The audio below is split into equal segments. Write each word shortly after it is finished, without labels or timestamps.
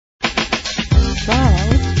Trial.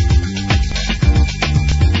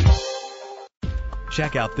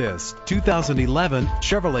 Check out this 2011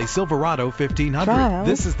 Chevrolet Silverado 1500. Trial.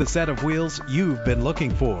 This is the set of wheels you've been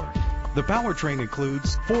looking for. The powertrain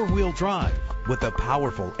includes four-wheel drive with a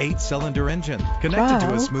powerful 8-cylinder engine connected to a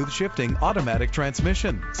Trial. smooth shifting automatic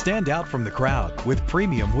transmission. Stand out from the crowd with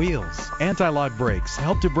premium wheels. Anti-lock brakes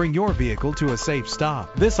help to bring your vehicle to a safe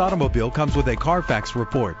stop. This automobile comes with a Carfax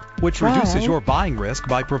report, which Trial. reduces your buying risk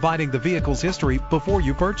by providing the vehicle's history before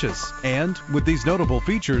you purchase. And with these notable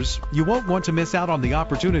features, you won't want to miss out on the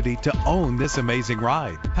opportunity to own this amazing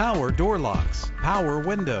ride. Power door locks, power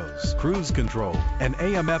windows, cruise control, an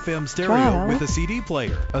AM/FM stereo Trial. with a CD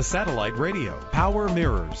player, a satellite radio, power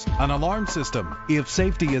mirrors, an alarm system. If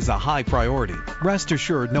safety is a high priority, rest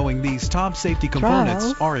assured knowing these top safety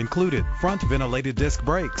components Trial. are included. Front ventilated disc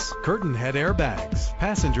brakes, curtain head airbags,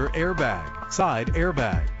 passenger airbag, side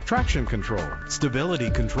airbag, traction control, stability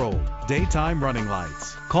control, daytime running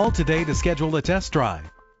lights. Call today to schedule a test drive.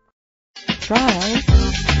 Trial.